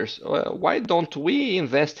clusters. Why don't we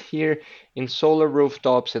invest here in solar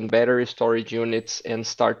rooftops and battery storage units and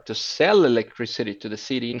start to sell electricity to the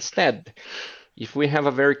city instead? If we have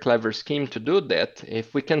a very clever scheme to do that,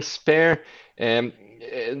 if we can spare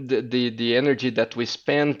the energy that we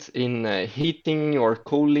spend in heating or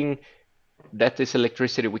cooling, that is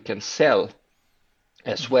electricity we can sell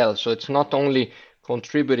as well. So it's not only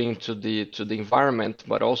contributing to the environment,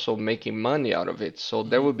 but also making money out of it. So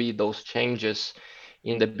there will be those changes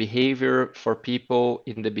in the behavior for people,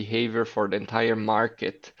 in the behavior for the entire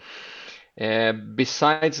market.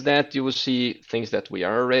 Besides that, you will see things that we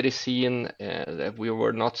are already seeing that we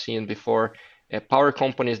were not seeing before. Power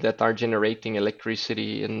companies that are generating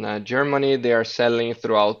electricity in Germany, they are selling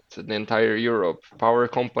throughout the entire Europe. Power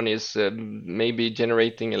companies maybe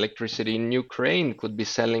generating electricity in Ukraine could be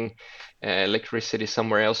selling electricity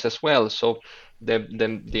somewhere else as well. So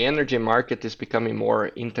the energy market is becoming more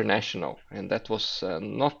international, and that was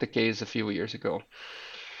not the case a few years ago.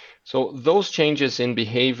 So those changes in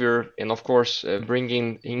behavior, and of course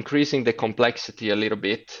increasing the complexity a little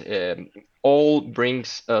bit, all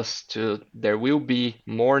brings us to there will be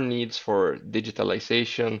more needs for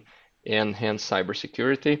digitalization and hence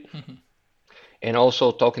cybersecurity. And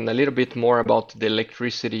also talking a little bit more about the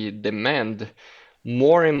electricity demand,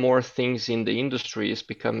 more and more things in the industry is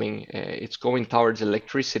becoming, it's going towards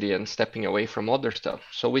electricity and stepping away from other stuff.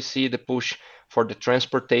 So we see the push for the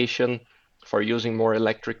transportation, for using more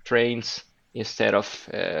electric trains instead of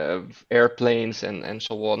airplanes and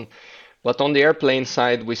so on. But on the airplane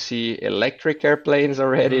side, we see electric airplanes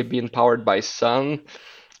already being powered by sun.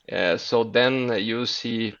 So then you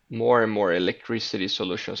see more and more electricity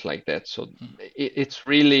solutions like that. So it's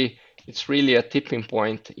really a tipping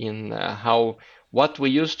point in how what we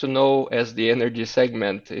used to know as the energy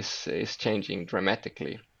segment is changing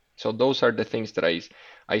dramatically. So those are the things that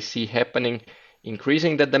I see happening,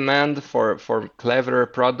 increasing the demand for cleverer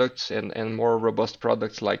products and more robust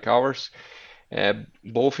products like ours,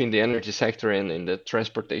 both in the energy sector and in the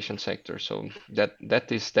transportation sector. So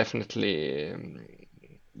that's definitely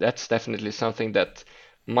something that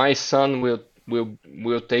my son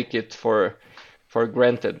will take it for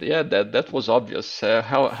granted. Yeah, that was obvious.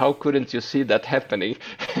 How couldn't you see that happening?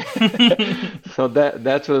 So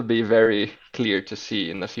that will be very clear to see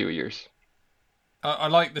in a few years. I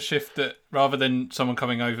like the shift that rather than someone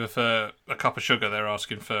coming over for a cup of sugar, they're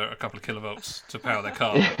asking for a couple of kilovolts to power their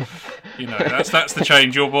car. That's the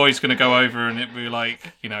change. Your boy's going to go over and it'll be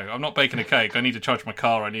like, I'm not baking a cake. I need to charge my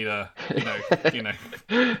car. I need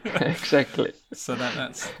Exactly. So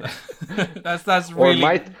that's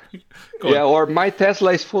really or my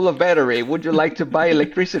Tesla is full of battery. Would you like to buy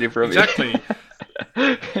electricity from me? Exactly.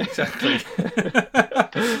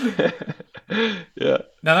 Yeah.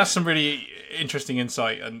 Now that's some really interesting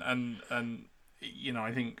insight, and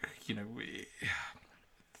I think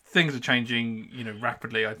things are changing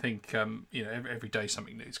rapidly. I think every day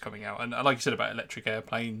something new is coming out, and like you said about electric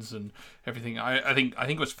airplanes and everything. I think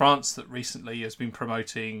it was France that recently has been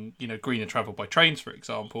promoting greener travel by trains, for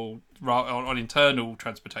example, on internal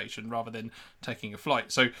transportation rather than taking a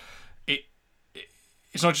flight. So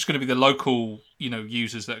it's not just going to be the local,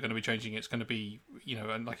 users that are going to be changing. It's going to be,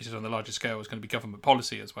 and like you said, on the larger scale, it's going to be government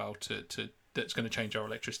policy as well that's going to change our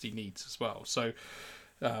electricity needs as well. So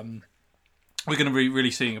we're going to be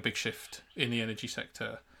really seeing a big shift in the energy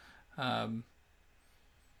sector. So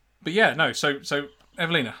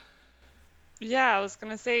Evelina. Yeah, I was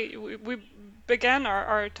going to say, we began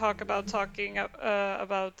our talk about talking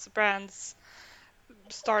about brands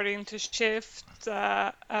starting to shift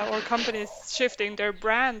or companies shifting their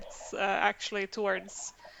brands actually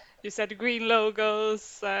towards, you said, green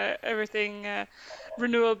logos, everything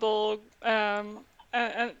renewable, and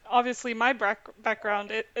obviously my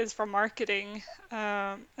background is from marketing,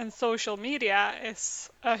 and social media is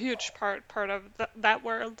a huge part of that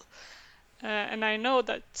world, and I know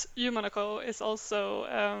that Monaco is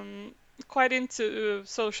also quite into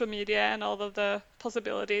social media and all of the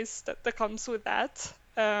possibilities that comes with that.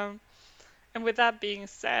 And with that being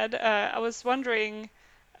said, I was wondering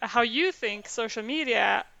how you think social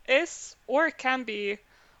media is or can be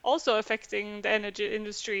also affecting the energy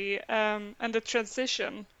industry, and the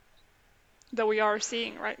transition that we are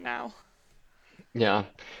seeing right now. Yeah.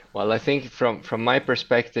 Well, I think from my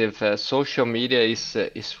perspective, social media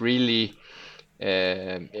is really,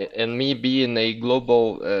 and me being a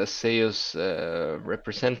global sales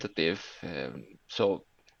representative, so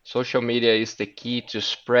social media is the key to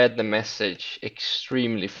spread the message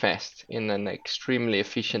extremely fast in an extremely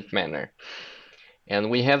efficient manner. And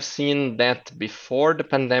we have seen that before the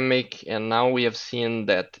pandemic, and now we have seen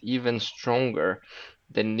that even stronger,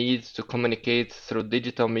 the need to communicate through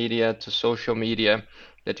digital media to social media,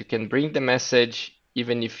 that you can bring the message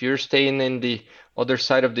even if you're staying in the other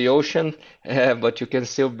side of the ocean, but you can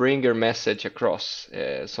still bring your message across.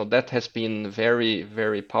 So that has been very,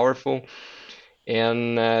 very powerful.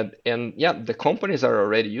 And yeah, the companies are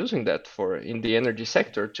already using that in the energy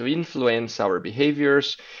sector to influence our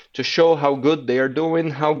behaviors, to show how good they are doing,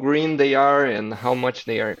 how green they are, and how much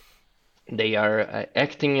they are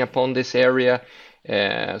acting upon this area.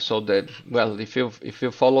 So that, well, if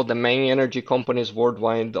you follow the main energy companies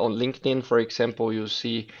worldwide on LinkedIn, for example, you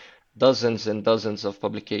see dozens and dozens of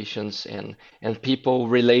publications and people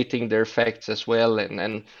relating their facts as well,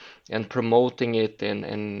 and promoting it,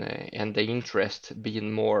 and the interest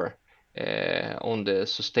being more on the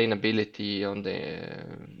sustainability, on the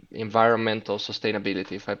environmental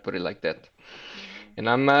sustainability, if I put it like that. And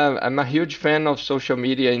I'm a huge fan of social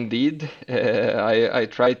media indeed. I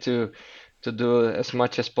try to do as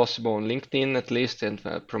much as possible on LinkedIn at least, and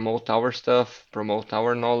promote our stuff, promote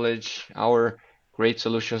our knowledge, our great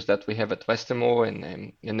solutions that we have at Westemo,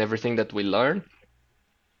 and everything that we learn.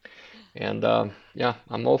 And yeah,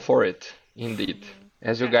 I'm all for it indeed,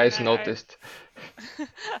 as you guys noticed.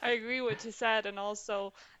 I agree with what you said, and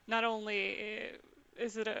also not only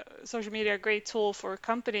is it a social media a great tool for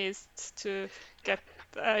companies to get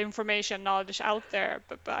information, knowledge out there,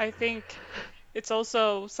 but I think it's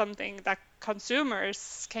also something that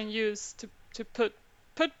consumers can use to put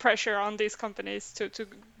pressure on these companies to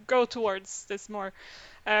go towards this more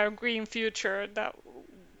green future that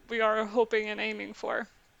we are hoping and aiming for.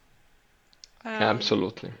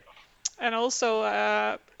 Absolutely. And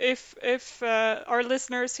also, if our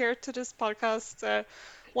listeners here to this podcast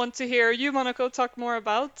want to hear you, Monaco, talk more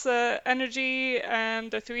about energy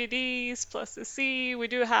and the 3Ds plus the C, we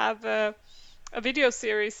do have a video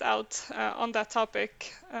series out on that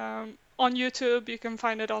topic on YouTube. You can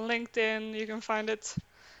find it on LinkedIn. You can find it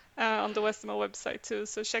on the Westemo website too.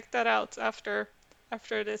 So check that out after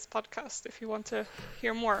this podcast if you want to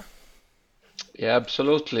hear more. Yeah,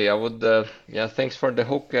 absolutely. I would, yeah, thanks for the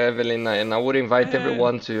hook, Evelina. And I would invite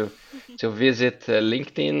everyone to visit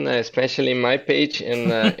LinkedIn, especially my page,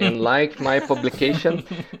 and like my publication,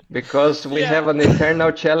 because we have an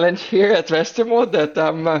internal challenge here at Westemo that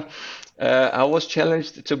I was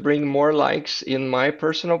challenged to bring more likes in my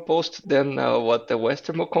personal post than what the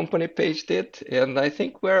Westermo company page did, and I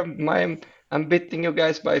think I'm beating you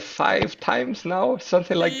guys by 5 times now,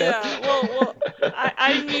 something like that. Yeah, well,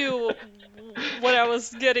 I knew what I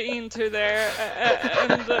was getting into there,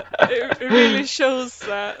 and it really shows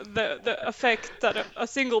the effect that a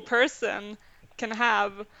single person can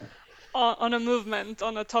have on a movement,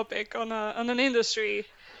 on a topic, on an industry,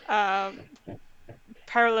 um,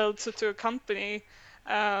 parallel to a company.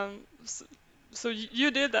 So, so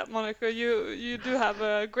you did that, Monica. You do have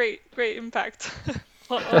a great impact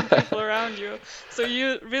on people around you. So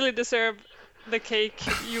you really deserve the cake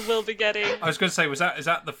you will be getting. I was going to say, is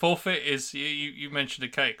that the forfeit? Is you mentioned a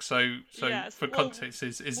cake, so Yes. for Well, context,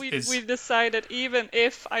 we decided even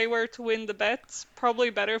if I were to win the bet, it's probably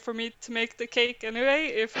better for me to make the cake anyway.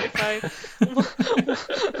 If I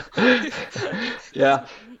Yeah.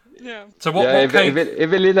 yeah. So what Yeah, cake?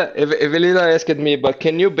 if Evelina asked me, but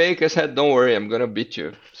can you bake? I said, don't worry, I'm gonna beat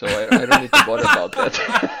you. So I don't need to bother about that.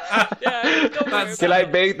 Yeah, don't worry Can about I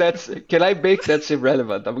it. bake? Can I bake? That's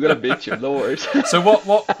irrelevant. I'm gonna beat you. No worries. So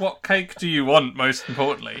what cake do you want most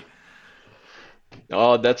importantly?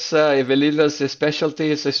 Oh, that's Evelina's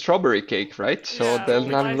specialty is a strawberry cake, right? So Yeah, then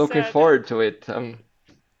well, I'm I looking said, forward to it.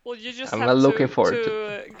 well, you just I'm have looking to forward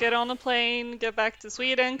to. get on a plane, get back to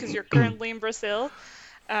Sweden because you're currently in Brazil.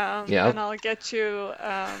 Yeah. And I'll get you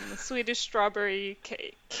Swedish strawberry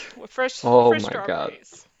cake with fresh Oh fresh my God.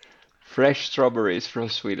 strawberries. Fresh strawberries from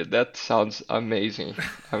Sweden. That sounds amazing.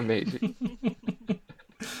 Amazing.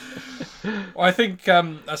 Well, I think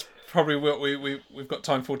that's probably what we've got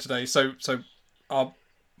time for today. So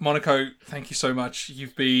Monaco, thank you so much.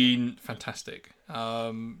 You've been fantastic.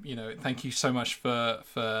 Thank you so much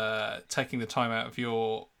for taking the time out of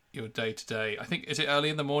your day to day. I think, is it early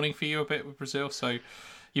in the morning for you a bit with Brazil? So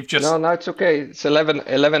you've just No, it's okay. It's 11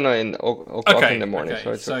 o'clock in the morning,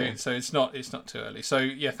 so it's okay. So it's not too early. So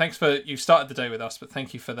yeah, thanks for you started the day with us, but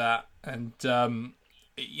thank you for that. And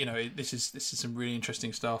this is some really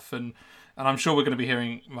interesting stuff, and I'm sure we're going to be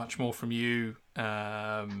hearing much more from you.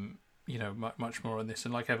 Much more on this.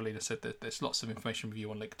 And like Evelina said, there's lots of information with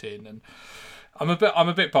you on LinkedIn, and I'm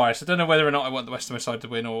a bit biased. I don't know whether or not I want the Western side to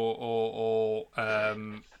win or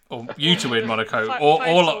you to win, Monaco.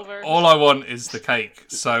 All I want is the cake.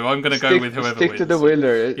 So I'm going to go with whoever Stick wins. to the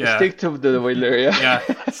winner. Yeah. Stick to the winner. Yeah.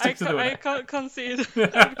 Yeah, stick to the winner. I can't concede.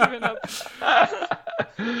 I've given up.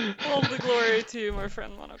 All the glory to you, my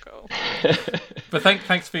friend Monaco. But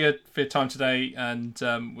thanks for your time today, and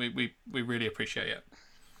we really appreciate it.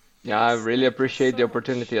 Yeah, I really appreciate the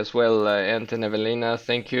opportunity as well, Ant and Evelina.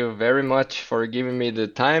 Thank you very much for giving me the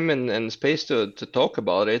time and space to talk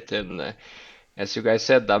about it. And as you guys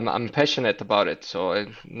said, I'm passionate about it, so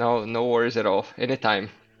no worries at all.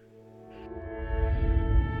 Anytime.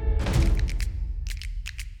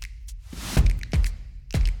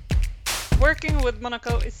 Working with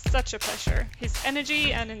Monaco is such a pleasure. His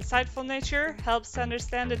energy and insightful nature helps to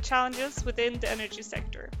understand the challenges within the energy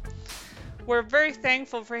sector. We're very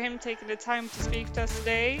thankful for him taking the time to speak to us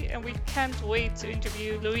today, and we can't wait to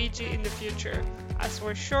interview Luigi in the future, as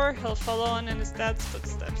we're sure he'll follow on in his dad's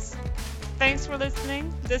footsteps. Thanks for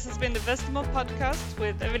listening. This has been the Vestimo podcast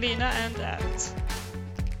with Evelina and Ant.